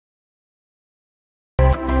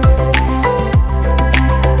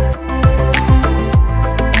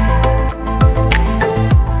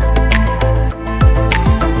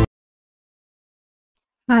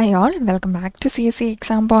Hi all, welcome back to CSC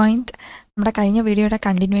exam point. നമ്മുടെ കഴിഞ്ഞ വീഡിയോയുടെ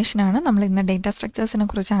കണ്ടിന്യൂഷൻ ആണ്. നമ്മൾ ഇന്ന് ഡേറ്റ സ്ട്രക്ചേഴ്സിനെ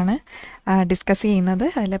കുറിച്ചാണ് ഡിസ്കസ് ചെയ്യുന്നത്.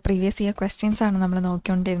 അതിലെ പ്രീവിയസ് ഇയർ ക്വസ്റ്റ്യൻസ് ആണ് നമ്മൾ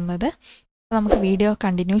നോക്കിക്കൊണ്ടിരുന്നത്. അപ്പോൾ നമുക്ക് വീഡിയോ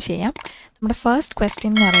കണ്ടിന്യൂ ചെയ്യാം. നമ്മുടെ ഫസ്റ്റ്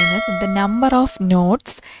ക്വസ്റ്റ്യൻ എന്ന് പറയുന്നത് the number of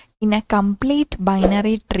notes in A complete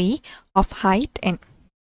binary tree of height n.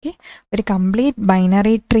 Okay, ഒരു കംപ്ലീറ്റ്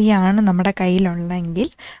ബൈനറി ട്രീ ആണ് നമ്മുടെ കയ്യിലുള്ളെങ്കിൽ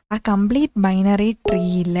ആ കംപ്ലീറ്റ് ബൈനറി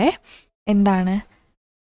ട്രീയിലെ എന്താണ്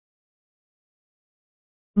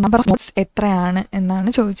നമ്പർ ഓഫ് നോട്ട്സ് എത്രയാണ് എന്നാണ്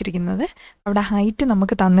ചോദിച്ചിരിക്കുന്നത്. അവിടെ ഹൈറ്റ്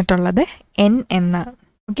നമുക്ക് തന്നിട്ടുള്ളത് n എന്നാണ്.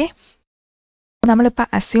 ഓക്കെ, നമ്മളിപ്പോൾ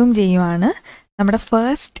അസ്യൂം ചെയ്യുവാണ് നമ്മുടെ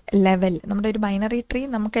ഫസ്റ്റ് ലെവൽ, നമ്മുടെ ഒരു ബൈനറി ട്രീ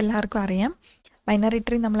നമുക്ക് എല്ലാവർക്കും അറിയാം. ബൈനറി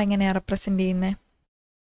ട്രീ നമ്മൾ എങ്ങനെയാണ് റെപ്രസെൻ്റ് ചെയ്യുന്നത്?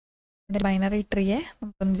 ബൈനറി ട്രീയെ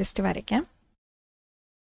നമുക്കൊന്ന് ജസ്റ്റ് വരയ്ക്കാം.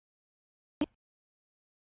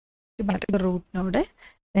 Root node,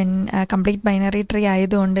 then complete binary tree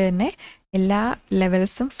ആയതുകൊണ്ട് തന്നെ എല്ലാ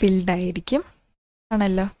ലെവൽസും ഫിൽഡ് ആയിരിക്കും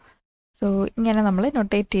ആണല്ലോ. സോ ഇങ്ങനെ നമ്മൾ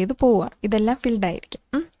നൊട്ടേറ്റ് ചെയ്ത് പോവുകയാണ്. ഇതെല്ലാം ഫിൽഡ് ആയിരിക്കും.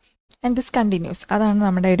 And this continuous. അതാണ്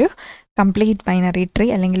നമ്മുടെ ഒരു കംപ്ലീറ്റ് ബൈനറി ട്രീ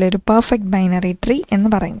അല്ലെങ്കിൽ ഒരു പെർഫെക്റ്റ് ബൈനറി ട്രീ എന്ന്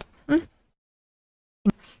പറയുന്നത്.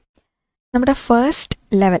 നമ്മുടെ ഫസ്റ്റ്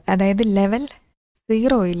ലെവൽ, അതായത് ലെവൽ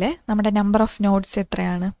 0-ൽ നമ്മുടെ നമ്പർ ഓഫ് നോട്ട്സ്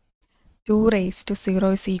എത്രയാണ്? 2 raised to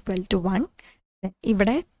 0 is equal to 1. Then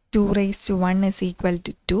ഇവിടെ 2 raised to 1 is equal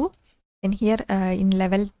to 2. Then here in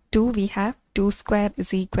level 2 we have 2 square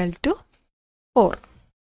is equal to 4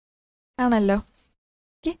 ആണല്ലോ.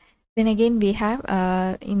 Okay, then again we have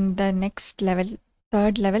in the next level,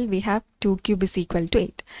 third level we have 2 cube is equal to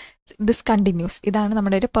 8. This continues. ഇതാണ്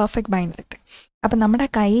നമ്മുടെ ഒരു perfect binary tree. അപ്പം നമ്മുടെ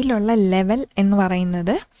കയ്യിലുള്ള level എന്ന്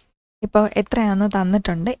പറയുന്നത് ഇപ്പോൾ എത്രയാണെന്ന്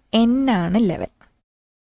തന്നിട്ടുണ്ട്, n ആണ് ലെവൽ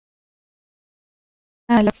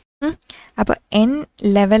ആണല്ലോ. അപ്പോൾ n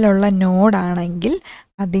ലെവലുള്ള നോഡാണെങ്കിൽ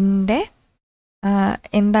അതിൻ്റെ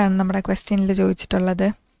എന്താണ് നമ്മുടെ ക്വസ്റ്റ്യനിൽ ചോദിച്ചിട്ടുള്ളത്?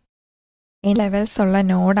 n ലെവൽസ് ഉള്ള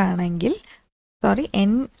നോഡാണെങ്കിൽ, സോറി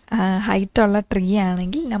n ഹൈറ്റ് ഉള്ള ട്രീ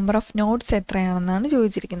ആണെങ്കിൽ നമ്പർ ഓഫ് നോഡ്സ് എത്രയാണെന്നാണ്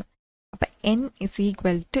ചോദിച്ചിരിക്കുന്നത്. അപ്പം n ഇസ്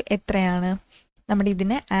ഈക്വൽ ടു എത്രയാണ്? നമ്മുടെ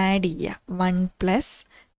ഇതിനെ ആഡ് ചെയ്യുക. 1 +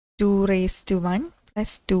 2 raised to 1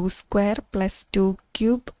 + 2 square + 2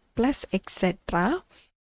 cube + etcetera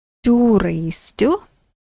 2 raised to,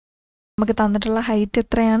 നമുക്ക് തന്നിട്ടുള്ള ഹൈറ്റ്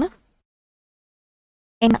എത്രയാണ്?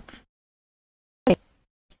 n.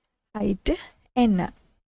 Height n.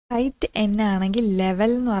 Height n ആണെങ്കിൽ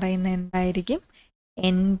ലെവൽ എന്ന് പറയുന്നത് എന്തായിരിക്കും?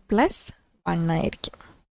 n + 1 ആയിരിക്കും.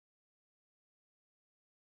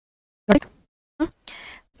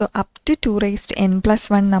 So up to 2 raised n +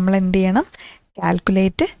 1 നമ്മൾ എന്ത് ചെയ്യണം?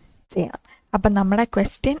 കാൽക്കുലേറ്റ് ചെയ്യണം. അപ്പം നമ്മുടെ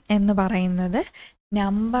ക്വസ്റ്റ്യൻ എന്ന് പറയുന്നത്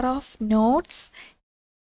number of notes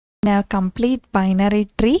in A complete binary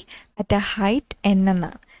tree at A height n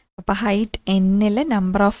എന്നാണ്. അപ്പോൾ ഹൈറ്റ് n-ൽ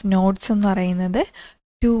നമ്പർ ഓഫ് നോട്ട്സ് എന്ന് പറയുന്നത്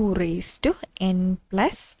 2 raised to n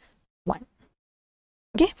 + 1.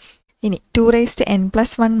 ഓക്കെ, ഇനി 2 raised to n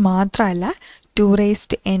 + 1 മാത്രമല്ല, 2 raised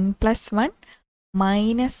to n + 1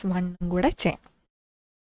 - 1 കൂടെ ചെയ്യണം.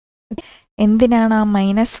 എന്തിനാണ് ആ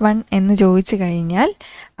 -1 എന്ന് ചോദിച്ചു കഴിഞ്ഞാൽ,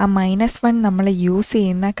 ആ -1 നമ്മൾ യൂസ്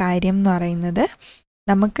ചെയ്യുന്ന കാര്യം എന്ന് പറയുന്നത്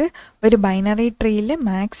നമുക്ക് ഒരു ബൈനറി ട്രീയിൽ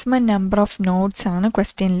മാക്സിമം നമ്പർ ഓഫ് നോഡ്സ് ആണ്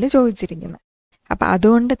ക്വസ്റ്റ്യനിൽ ചോദിച്ചിരിക്കുന്നത്. അപ്പം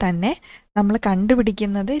അതുകൊണ്ട് തന്നെ നമ്മൾ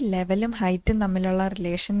കണ്ടുപിടിക്കുന്നത് ലെവലും ഹൈറ്റും തമ്മിലുള്ള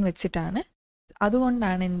റിലേഷൻ വെച്ചിട്ടാണ്.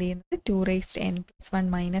 അതുകൊണ്ടാണ് എന്ത് ചെയ്യുന്നത്? 2 raised to n + 1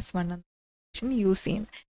 - 1 എന്ന റിലേഷൻ യൂസ്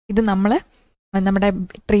ചെയ്യുന്നത്. ഇത് നമ്മൾ നമ്മുടെ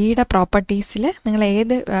ട്രീയുടെ പ്രോപ്പർട്ടീസിൽ, നിങ്ങൾ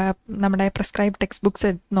ഏത് നമ്മുടെ പ്രിസ്ക്രൈബ് ടെക്സ്റ്റ്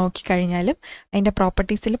ബുക്സ് നോക്കിക്കഴിഞ്ഞാലും അതിൻ്റെ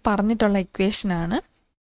പ്രോപ്പർട്ടീസിൽ പറഞ്ഞിട്ടുള്ള ഇക്വേഷനാണ്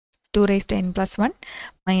 2 raised to n + 1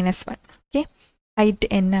 - 1. Okay, height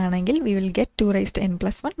n ആണെങ്കിൽ we will get 2 raised to n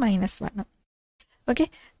 + 1 - 1. Okay,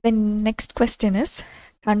 the next question is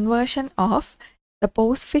conversion of the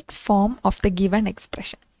postfix form of the given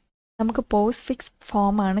expression. നമുക്ക് പോസ്റ്റ്ഫിക്സ്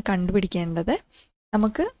ഫോം ആണ് കണ്ടുപിടിക്കേണ്ടത്.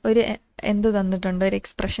 നമുക്ക് ഒരു എന്ത് തന്നിട്ടുണ്ട്? ഒരു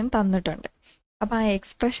എക്സ്പ്രഷൻ തന്നിട്ടുണ്ട്. അപ്പോൾ ആ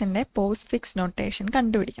എക്സ്പ്രഷൻ്റെ പോസ്റ്റ്ഫിക്സ് നൊട്ടേഷൻ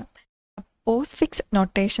കണ്ടുപിടിക്കണം. പോസ്റ്റ്ഫിക്സ്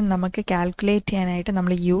നൊട്ടേഷൻ നമുക്ക് കാൽക്കുലേറ്റ് ചെയ്യാനായിട്ട്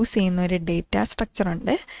നമ്മൾ യൂസ് ചെയ്യുന്ന ഒരു ഡേറ്റ സ്ട്രക്ചർ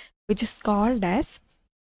ഉണ്ട്, which is called as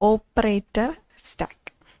operator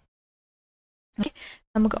stack. Okay,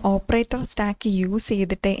 നമുക്ക് ഓപ്പറേറ്റർ സ്റ്റാക്ക് യൂസ്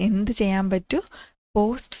ചെയ്തിട്ട് എന്ത് ചെയ്യാൻ പറ്റൂ?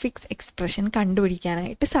 പോസ്റ്റ്ഫിക്സ് എക്സ്പ്രഷൻ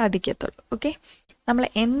കണ്ടുപിടിക്കാനായിട്ട് സാധിക്കത്തുള്ളൂ. ഓക്കെ, നമ്മൾ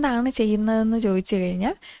എന്താണ് ചെയ്യുന്നതെന്ന് ചോദിച്ചു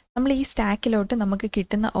കഴിഞ്ഞാൽ, നമ്മൾ ഈ സ്റ്റാക്കിലോട്ട് നമുക്ക്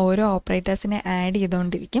കിട്ടുന്ന ഓരോ ഓപ്പറേറ്റേഴ്സിനെ ആഡ്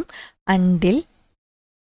ചെയ്തുകൊണ്ടിരിക്കും അണ്ടിൽ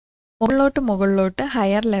മുകളിലോട്ട്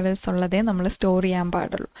ഹയർ ലെവൽസ് ഉള്ളതേ നമ്മൾ സ്റ്റോർ ചെയ്യാൻ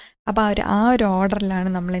പാടുള്ളൂ. അപ്പോൾ ആ ഒരു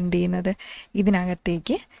ഓർഡറിലാണ് നമ്മൾ എന്ത് ചെയ്യുന്നത്?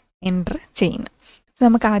 ഇതിനകത്തേക്ക് എൻ്റർ ചെയ്യുന്നത്. സോ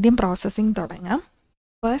നമുക്ക് ആദ്യം പ്രോസസ്സിങ് തുടങ്ങാം.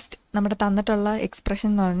 ഫസ്റ്റ് നമ്മുടെ തന്നിട്ടുള്ള എക്സ്പ്രഷൻ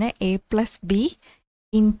എന്ന് പറഞ്ഞാൽ a + b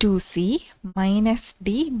 × c - d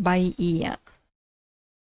 / e ആണ്.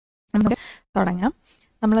 നമുക്ക് തുടങ്ങാം.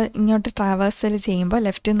 നമ്മൾ ഇങ്ങോട്ട് ട്രാവേഴ്സൽ ചെയ്യുമ്പോൾ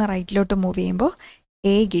ലെഫ്റ്റിൽ നിന്ന് റൈറ്റിലോട്ട് മൂവ് ചെയ്യുമ്പോൾ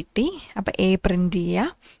എ കിട്ടി, അപ്പോൾ എ പ്രിൻ്റ്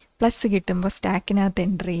ചെയ്യുക. പ്ലസ് കിട്ടുമ്പോൾ സ്റ്റാക്കിനകത്ത്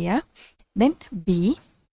എൻ്റർ ചെയ്യുക. Then B.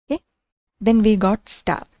 Okay, then we got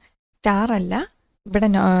star. Star അല്ല, ഇവിടെ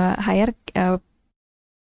ഹയർ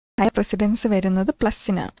പ്രസിഡൻസ് വരുന്നത്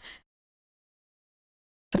പ്ലസ്സിനാണ്.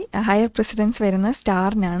 ഹയർ പ്രസിഡൻസ് വരുന്നത്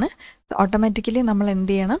സ്റ്റാറിനാണ്. സോ ഓട്ടോമാറ്റിക്കലി നമ്മൾ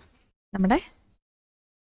എന്ത് ചെയ്യണം, നമ്മുടെ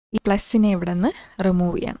ഈ പ്ലസ്സിനെ ഇവിടെ നിന്ന്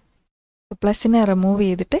റിമൂവ് ചെയ്യണം. പ്ലസ്സിനെ റിമൂവ്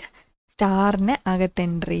ചെയ്തിട്ട് സ്റ്റാറിനെ അകത്ത്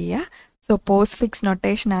എൻ്റർ ചെയ്യുക. സോ പോസ്റ്റ് ഫിക്സ്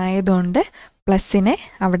നൊട്ടേഷൻ ആയതുകൊണ്ട് പ്ലസ്സിനെ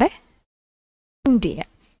അവിടെ പ്രിൻ്റ് ചെയ്യുക.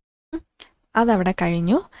 അതവിടെ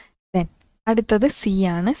കഴിഞ്ഞു. ദെൻ അടുത്തത് സി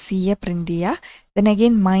ആണ്. സിയെ പ്രിൻ്റ് ചെയ്യുക. ദെൻ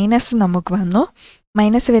അഗെയിൻ മൈനസ് നമുക്ക് വന്നു.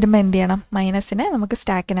 മൈനസ് വരുമ്പോൾ എന്ത് ചെയ്യണം, മൈനസിനെ നമുക്ക്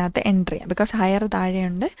സ്റ്റാക്കിനകത്ത് എൻ്റർ ചെയ്യാം. ബിക്കോസ് ഹയർ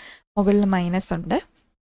താഴെയുണ്ട്, മുകളിൽ മൈനസ് ഉണ്ട്.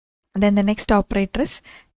 Then the next operator is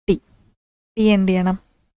T. T എന്ത് ചെയ്യണം,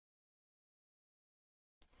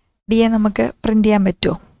 ഡിയെ നമുക്ക് പ്രിൻ്റ് ചെയ്യാൻ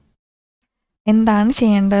പറ്റുമോ? എന്താണ്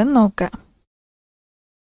ചെയ്യേണ്ടതെന്ന് നോക്കുക.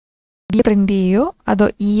 ഡി പ്രിൻ്റ് ചെയ്യുമോ അതോ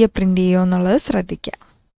ഇയെ പ്രിൻ്റ് ചെയ്യുമോ എന്നുള്ളത് ശ്രദ്ധിക്കുക.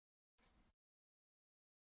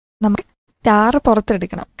 നമുക്ക് സ്റ്റാർ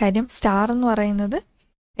പുറത്തെടുക്കണം. കാര്യം സ്റ്റാർ എന്ന് പറയുന്നത്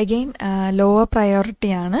അഗെയിൻ ലോവർ പ്രയോറിറ്റി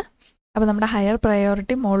ആണ്. അപ്പോൾ നമ്മുടെ ഹയർ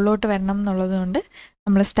പ്രയോറിറ്റി മുകളിലോട്ട് വരണം എന്നുള്ളത് കൊണ്ട്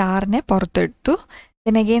നമ്മൾ സ്റ്റാറിനെ പുറത്തെടുത്തു.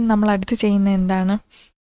 ദെൻ അഗെയിൻ നമ്മൾ അടുത്ത് ചെയ്യുന്ന എന്താണ്,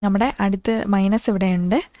 നമ്മുടെ അടുത്ത് മൈനസ് ഇവിടെ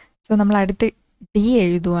ഉണ്ട്. സോ നമ്മൾ അടുത്ത് ഡി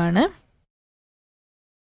എഴുതുവാണ്.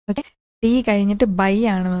 ഓക്കെ, ഡി കഴിഞ്ഞിട്ട് ബൈ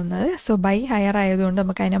ആണ് വന്നത്. സോ ബൈ ഹയർ ആയതുകൊണ്ട്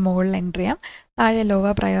നമുക്ക് അതിനെ മുകളിൽ എൻ്റർ ചെയ്യാം. താഴെ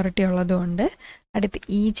ലോവർ പ്രയോറിറ്റി ഉള്ളതുകൊണ്ട് അടുത്ത്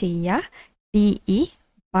ഇ ചെയ്യുക. D E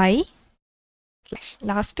by slash.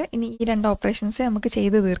 Last ഇനി ഈ രണ്ട് ഓപ്പറേഷൻസ് നമുക്ക്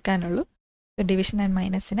ചെയ്ത് തീർക്കാനുള്ളൂ. സോ ഡിവിഷൻ ആൻഡ്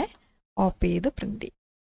മൈനസിനെ ഓപ്പ് ചെയ്ത് പ്രിൻ്റ് ചെയ്യും.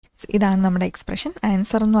 സോ ഇതാണ് നമ്മുടെ എക്സ്പ്രഷൻ.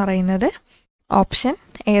 ആൻസർ എന്ന് പറയുന്നത് ഓപ്ഷൻ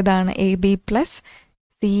ഏതാണ്, A B plus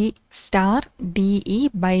C star D E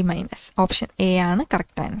by minus. Option A ആണ്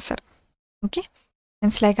കറക്റ്റ് ആൻസർ. ഓക്കെ,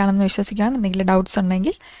 മനസ്സിലായി കാണുമെന്ന് വിശ്വസിക്കുകയാണ്. എന്തെങ്കിലും ഡൗട്ട്സ്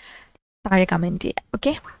ഉണ്ടെങ്കിൽ താഴെ കമൻറ്റ് ചെയ്യുക.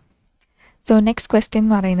 ഓക്കെ, സോ നെക്സ്റ്റ് ക്വസ്റ്റ്യൻ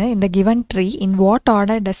എന്ന് പറയുന്നത്, in the given tree in what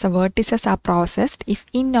order does A vertices R processed if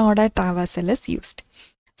in order traversal is used.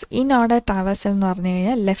 So in order traversal എന്ന് പറഞ്ഞു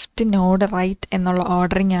കഴിഞ്ഞാൽ ലെഫ്റ്റ് നോഡ് റൈറ്റ് എന്നുള്ള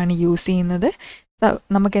ordering ആണ് use ചെയ്യുന്നത്. So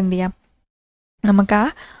നമുക്ക് എന്ത് ചെയ്യാം, നമുക്ക് ആ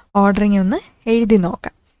ഓർഡറിങ് ഒന്ന് എഴുതി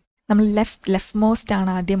നോക്കാം. നമ്മൾ ലെഫ്റ്റ് മോസ്റ്റ് ആണ്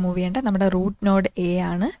ആദ്യം മൂവ് ചെയ്യേണ്ടത്. നമ്മുടെ റൂട്ട് നോഡ് എ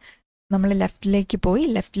ആണ്. നമ്മൾ ലെഫ്റ്റിലേക്ക് പോയി,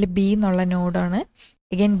 ലെഫ്റ്റിൽ ബി എന്നുള്ള നോഡാണ്.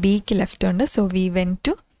 അഗൈൻ ബിക്ക് ലെഫ്റ്റ് ഉണ്ട്. So we when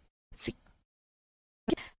to C.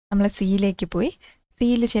 നമ്മൾ സിയിലേക്ക് പോയി.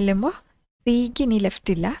 സിയിൽ ചെല്ലുമ്പോൾ സിക്ക് ഇനി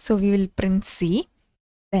ലെഫ്റ്റ് ഇല്ല. So we will print C.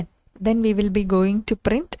 Then we will be going to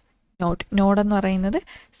print node. നോഡെന്ന് പറയുന്നത്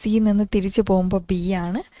സിയിൽ നിന്ന് തിരിച്ച് പോകുമ്പോൾ ബി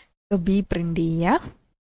ആണ്. സോ ബി പ്രിൻറ്റ് ചെയ്യുക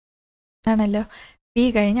ആണല്ലോ. ബി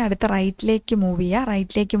കഴിഞ്ഞ് അടുത്ത റൈറ്റിലേക്ക് മൂവ് ചെയ്യുക.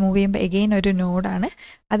 റൈറ്റിലേക്ക് മൂവ് ചെയ്യുമ്പോൾ എഗെയിൻ ഒരു നോഡാണ്.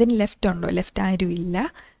 അതിന് ലെഫ്റ്റ് ഉണ്ടോ? ലെഫ്റ്റ് ആരും ഇല്ല.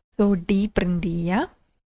 സോ ഡി പ്രിൻ്റ് ചെയ്യുക.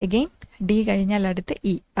 എഗെയിൻ ഡി കഴിഞ്ഞാൽ അടുത്ത്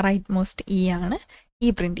ഇ, റൈറ്റ് മോസ്റ്റ് ഇ ആണ്. ഇ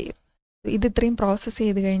പ്രിൻ്റ് ചെയ്യും. ഇത് ഇത്രയും പ്രോസസ്സ്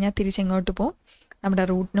ചെയ്ത് കഴിഞ്ഞാൽ തിരിച്ചെങ്ങോട്ട് പോകും, നമ്മുടെ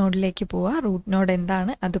റൂട്ട് നോഡിലേക്ക് പോവുക. റൂട്ട് നോഡ്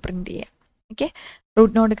എന്താണ് അത് പ്രിൻ്റ് ചെയ്യുക. ഓക്കെ,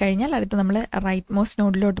 റൂട്ട് നോഡ് കഴിഞ്ഞാൽ അടുത്ത് നമ്മൾ റൈറ്റ് മോസ്റ്റ്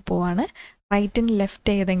നോഡിലോട്ട് പോവാണ്. റൈറ്റിന്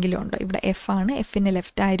ലെഫ്റ്റ് ഏതെങ്കിലും ഉണ്ടോ? ഇവിടെ എഫ് ആണ്. എഫിന്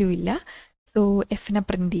ലെഫ്റ്റ് ആരും ഇല്ല. സോ എഫിനെ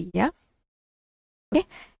പ്രിൻ്റ് ചെയ്യുക. Okay,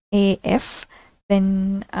 A F. Then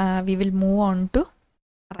we will move on to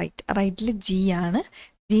right. റൈറ്റിൽ G ആണ്.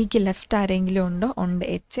 ജിക്ക് ലെഫ്റ്റ് ആരെങ്കിലും ഉണ്ടോ? ഉണ്ട്.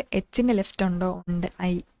 എച്ച്. എച്ചിന് ലെഫ്റ്റ് ഉണ്ടോ? ഉണ്ട്.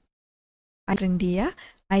 ഐ പ്രിൻ്റ് ചെയ്യുക.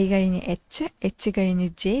 ഐ കഴിഞ്ഞ് എച്ച്, എച്ച് കഴിഞ്ഞ്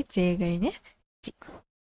ജെ, ജെ കഴിഞ്ഞ് ജി.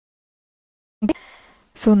 ഓക്കെ,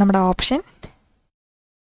 സോ നമ്മുടെ ഓപ്ഷൻ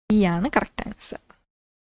ഇ ആണ് correct answer.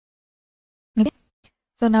 Okay,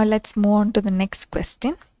 so now let's move on to the next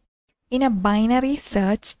question. In A binary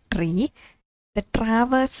search tree, the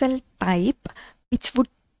traversal type which would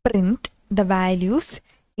print the values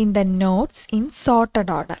in the nodes in sorted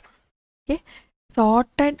order. Okay,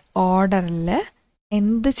 sorted orderൽ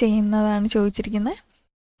എന്ത് ചെയ്യുന്നതാണ് ചോദിച്ചിരിക്കുന്നത്?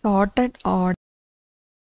 sorted order.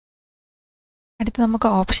 അടുത്ത് നമുക്ക്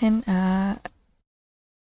option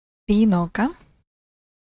D നോക്കാം.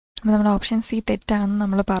 അപ്പോൾ നമ്മുടെ option C തെറ്റാണെന്ന്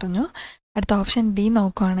നമ്മൾ പറഞ്ഞു. അടുത്ത ഓപ്ഷൻ ഡി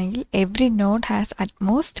നോക്കുകയാണെങ്കിൽ every node has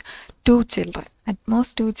utmost 2 children.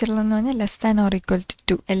 Utmost 2 children എന്ന് പറഞ്ഞാൽ less than or equal to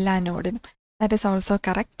 2 എല്ലാ നോഡിനും. That is also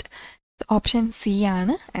correct. Option C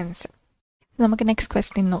ആണ് ആൻസർ. നമുക്ക് നെക്സ്റ്റ്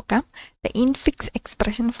ക്വസ്റ്റ്യൻ നോക്കാം. The infix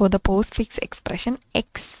expression for the post fix expression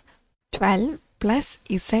X 12 plus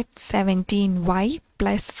Z 17y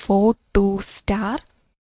plus 42 star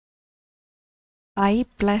y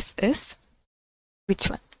plus is which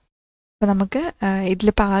one? അപ്പോൾ നമുക്ക്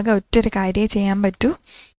ഇതിലിപ്പോൾ ആകെ ഒറ്റൊരു കാര്യമേ ചെയ്യാൻ പറ്റൂ.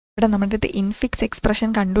 ഇവിടെ നമ്മുടെ അടുത്ത് ഇൻഫിക്സ് എക്സ്പ്രഷൻ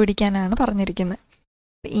കണ്ടുപിടിക്കാനാണ് പറഞ്ഞിരിക്കുന്നത്.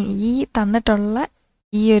 ഈ തന്നിട്ടുള്ള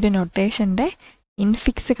ഈ ഒരു നൊട്ടേഷൻ്റെ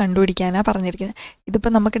ഇൻഫിക്സ് കണ്ടുപിടിക്കാനാണ് പറഞ്ഞിരിക്കുന്നത്.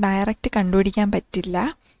 ഇതിപ്പോൾ നമുക്ക് ഡയറക്റ്റ് കണ്ടുപിടിക്കാൻ പറ്റില്ല.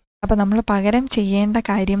 അപ്പോൾ നമ്മൾ പകരം ചെയ്യേണ്ട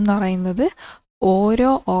കാര്യം എന്ന് പറയുന്നത്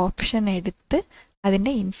ഓരോ ഓപ്ഷൻ എടുത്ത്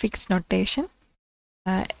അതിൻ്റെ ഇൻഫിക്സ് നൊട്ടേഷൻ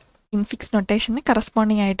ഇൻഫിക്സ് നൊട്ടേഷന്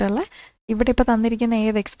കറസ്പോണ്ടിങ് ആയിട്ടുള്ള ഇവിടെ ഇപ്പോൾ തന്നിരിക്കുന്ന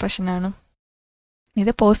ഏത് എക്സ്പ്രഷനാണ്?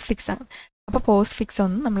 ഇത് പോസ്റ്റ് ഫിക്സ് ആണ്. അപ്പോൾ പോസ്റ്റ് ഫിക്സ്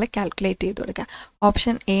ഒന്ന് നമ്മൾ കാൽക്കുലേറ്റ് ചെയ്ത് കൊടുക്കുക.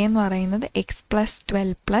 ഓപ്ഷൻ എ എന്ന് പറയുന്നത് X plus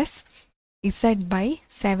 12 plus Z by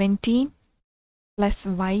 17 plus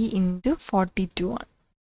Y into 42 ആണ്.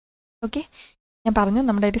 ഓക്കെ, ഞാൻ പറഞ്ഞു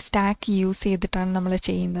നമ്മുടെ ഒരു സ്റ്റാക്ക് യൂസ് ചെയ്തിട്ടാണ് നമ്മൾ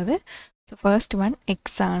ചെയ്യുന്നത്. സോ ഫസ്റ്റ് വൺ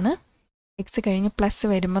എക്സ് ആണ്. എക്സ് കഴിഞ്ഞ് പ്ലസ്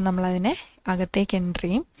വരുമ്പോൾ നമ്മളതിനെ അകത്തേക്ക് എൻ്റർ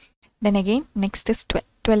ചെയ്യും. ദെൻ അഗെയിൻ നെക്സ്റ്റ്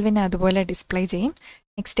 12 അതുപോലെ ഡിസ്പ്ലേ ചെയ്യും.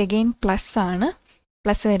 നെക്സ്റ്റ് അഗെയിൻ പ്ലസ് ആണ്.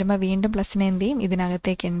 പ്ലസ് വരുമ്പോൾ വീണ്ടും പ്ലസ്സിനെ എന്ത് ചെയ്യും?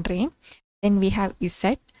 ഇതിനകത്തേക്ക് എൻ്റർ ചെയ്യും. Then we have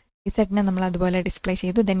Z. ഇസഡിനെ നമ്മൾ അതുപോലെ ഡിസ്പ്ലേ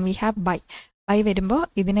ചെയ്തു. Then we have by. By വരുമ്പോൾ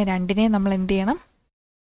ഇതിനെ രണ്ടിനെ നമ്മൾ എന്ത് ചെയ്യണം?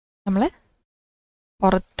 നമ്മൾ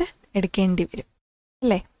പുറത്ത് എടുക്കേണ്ടി വരും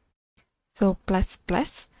അല്ലേ? സോ പ്ലസ്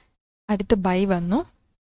പ്ലസ് അടുത്ത് ബൈ വന്നു.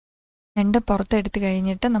 രണ്ട് പുറത്ത് എടുത്ത്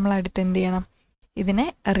കഴിഞ്ഞിട്ട് നമ്മൾ അടുത്ത് എന്ത് ചെയ്യണം? ഇതിനെ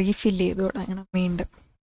റീഫില്ല് ചെയ്ത് തുടങ്ങണം വീണ്ടും.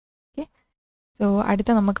 ഓക്കെ, സോ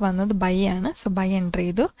അടുത്ത് നമുക്ക് വന്നത് ബൈ ആണ്. സോ ബൈ എൻ്റർ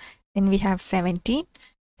ചെയ്തു. ദെൻ വി ഹാവ്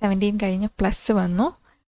 17 കഴിഞ്ഞ് പ്ലസ് വന്നു.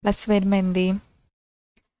 പ്ലസ് വരുമ്പോൾ എന്ത് ചെയ്യും?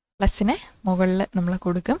 പ്ലസ്സിനെ മുകളിൽ നമ്മൾ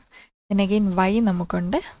കൊടുക്കും. ദെൻ അഗെയിൻ വൈ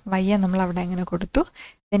നമുക്കുണ്ട്. വൈയെ നമ്മൾ അവിടെ അങ്ങനെ കൊടുത്തു.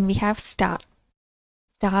 Then we have star.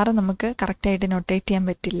 Star നമുക്ക് കറക്റ്റായിട്ട് നൊട്ടേറ്റ് ചെയ്യാൻ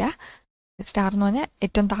പറ്റില്ല. സ്റ്റാർ എന്ന് പറഞ്ഞാൽ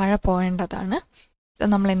ഏറ്റവും താഴെ പോകേണ്ടതാണ്. സോ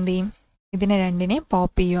നമ്മൾ എന്ത് ചെയ്യും? ഇതിനെ രണ്ടിനെ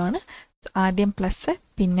പോപ്പ് ചെയ്യുവാണ്. ആദ്യം പ്ലസ്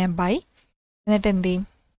പിന്നെ ബൈ, എന്നിട്ട് എന്ത് ചെയ്യും?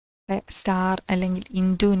 സ്റ്റാർ അല്ലെങ്കിൽ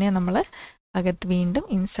ഇൻറ്റുവിനെ നമ്മൾ അകത്ത് വീണ്ടും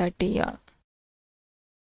ഇൻസേർട്ട് ചെയ്യുകയാണ്.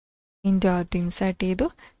 ഇൻറ്റു അകത്ത് ഇൻസേർട്ട് ചെയ്തു.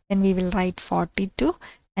 Then we will write 42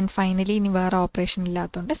 and finally ഇനി വേറെ ഓപ്പറേഷൻ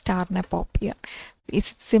ഇല്ലാത്തതുകൊണ്ട് സ്റ്റാറിനെ പോപ്പ് ചെയ്യുക.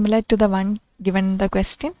 Is similar to the one given the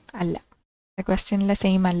question? അല്ല, ക്വസ്റ്റ്യനിലെ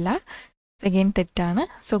സെയിം അല്ല. അഗെയിൻ തെറ്റാണ്.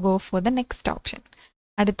 So go for the next option.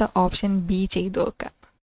 അടുത്ത ഓപ്ഷൻ ബി ചെയ്തു നോക്കുക.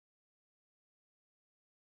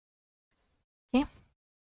 ഓക്കെ,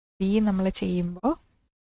 ബി നമ്മൾ ചെയ്യുമ്പോൾ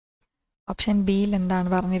ഓപ്ഷൻ ബിയിൽ എന്താണ്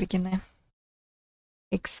പറഞ്ഞിരിക്കുന്നത്?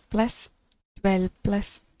 X plus 12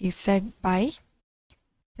 plus Z by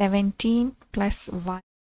 17 plus Y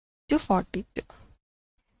to 42.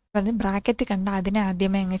 പറഞ്ഞ് ബ്രാക്കറ്റ് കണ്ട അതിനെ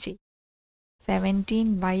ആദ്യമേ അങ്ങ് ചെയ്യും.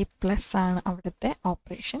 17y പ്ലസ് ആണ് അവിടുത്തെ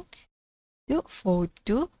operation.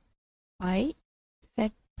 42 y z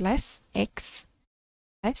plus X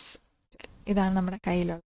plus 12. ഇതാണ് നമ്മുടെ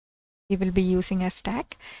കയ്യിലുള്ളത്. We will be using A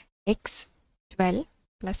stack. X 12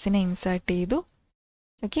 പ്ലസിനെ insert ചെയ്തു.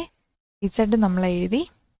 ഓക്കെ, ഇസഡ് നമ്മൾ എഴുതി.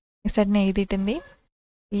 ഇസഡിനെ എഴുതിയിട്ട് എന്ത് ചെയ്യും?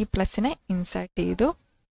 ഈ പ്ലസിനെ ഇൻസേർട്ട് ചെയ്തു.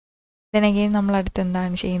 ദെൻ അഗെയിൻ നമ്മൾ അടുത്ത്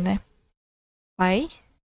എന്താണ് ചെയ്യുന്നത്?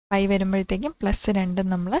 വൈ വരുമ്പോഴത്തേക്കും പ്ലസ് രണ്ടും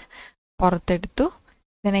നമ്മൾ പുറത്തെടുത്തു.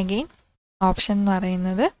 ദെൻ അഗെയിൻ ഓപ്ഷൻ എന്ന്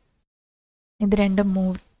പറയുന്നത് ഇത് രണ്ടും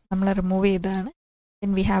നമ്മൾ റിമൂവ് ചെയ്തതാണ്.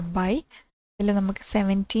 Then we have by. ഇതിൽ നമുക്ക്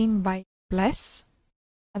 17y പ്ലസ്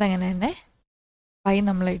അതങ്ങനെ തന്നെ ബൈ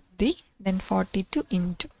നമ്മൾ എഴുതി. Then 42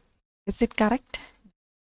 into. Is it correct?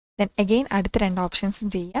 Then again അടുത്ത രണ്ട് ഓപ്ഷൻസും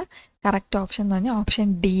ചെയ്യുക. കറക്റ്റ് ഓപ്ഷൻ എന്ന് പറഞ്ഞാൽ ഓപ്ഷൻ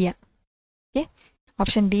ഡി ആണ്. ഓക്കെ,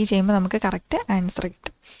 ഓപ്ഷൻ ഡി ചെയ്യുമ്പോൾ നമുക്ക് കറക്റ്റ് ആൻസർ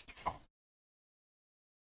കിട്ടും.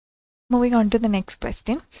 Moving on to the next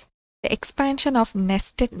question. The expansion of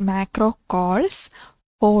nested macro calls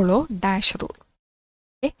follow dash rule.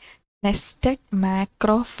 Okay. Nested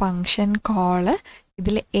macro function call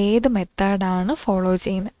ഇതിൽ ഏത് മെത്തേഡാണ് ഫോളോ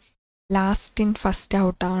ചെയ്യുന്നത്? ലാസ്റ്റ് ഇൻ ഫസ്റ്റ്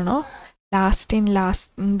ഔട്ട് ആണോ? Last in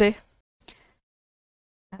last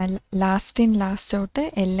out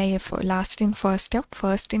LIF, last in first out,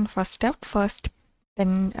 first in first out, first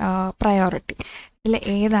then priority. ഇതിൽ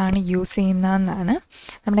ഏതാണ് use ചെയ്യുന്നതെന്നാണ്.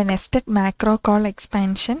 നമ്മുടെ nested macro call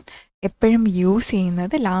expansion എപ്പോഴും use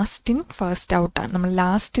ചെയ്യുന്നത് ലാസ്റ്റ് ഇൻ ഫസ്റ്റ് ഔട്ടാണ്. നമ്മൾ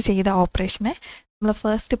ലാസ്റ്റ് ചെയ്ത ഓപ്പറേഷനെ നമ്മൾ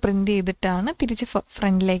ഫസ്റ്റ് പ്രിൻ്റ് ചെയ്തിട്ടാണ് തിരിച്ച്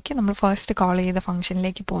ഫ്രണ്ടിലേക്ക് നമ്മൾ ഫസ്റ്റ് കോൾ ചെയ്ത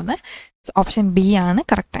ഫംഗ്ഷനിലേക്ക് പോകുന്നത്. ഓപ്ഷൻ ബി ആണ്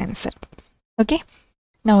correct answer. Okay,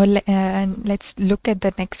 now let's look at the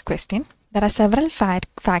next question. There are several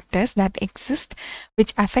factors that exist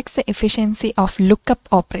which affects the efficiency of lookup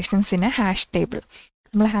operations in a hash table.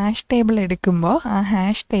 നമ്മൾ hash table എടുക്കുമ്പോൾ ആ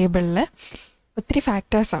hash ടേബിളിൽ ഒത്തിരി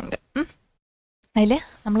factors ഉണ്ട്. അതിൽ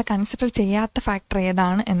നമ്മൾ consider ചെയ്യാത്ത factor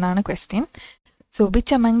ഏതാണ് എന്നാണ് question. So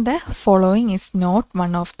which among the following is not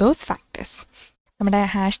one of those factors? നമ്മുടെ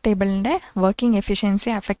ഹാഷ് ടേബിളിൻ്റെ വർക്കിംഗ്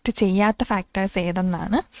എഫിഷ്യൻസി അഫക്റ്റ് ചെയ്യാത്ത ഫാക്ടേഴ്സ്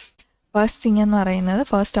ഏതെന്നാണ്. ഫസ്റ്റ് തിങ് എന്ന് പറയുന്നത്,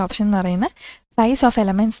 ഫസ്റ്റ് ഓപ്ഷൻ എന്ന് പറയുന്നത് size of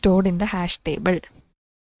element stored in the hash table.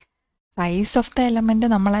 Size of the element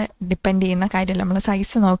നമ്മളെ depend ചെയ്യുന്ന കാര്യമല്ല, നമ്മൾ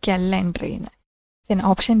സൈസ് നോക്കിയല്ല എൻ്റർ ചെയ്യുന്നത്.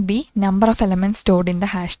 Option B number of elements stored in the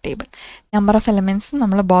hash table. Number of elements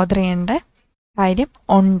നമ്മൾ ബോദർ ചെയ്യേണ്ട കാര്യം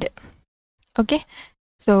ഉണ്ട്. ഓക്കെ,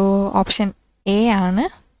 സോ ഓപ്ഷൻ എ ആണ്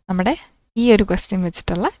നമ്മുടെ ഈ ഒരു ക്വസ്റ്റ്യൻ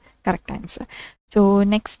വെച്ചിട്ടുള്ള കറക്റ്റ് ആൻസർ. സോ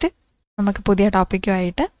നെക്സ്റ്റ് നമുക്ക് പുതിയ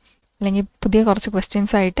ടോപ്പിക്കുമായിട്ട് അല്ലെങ്കിൽ പുതിയ കുറച്ച്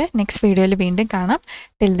ക്വസ്റ്റ്യൻസുമായിട്ട് നെക്സ്റ്റ് വീഡിയോയിൽ വീണ്ടും കാണാം.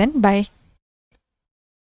 Till then bye.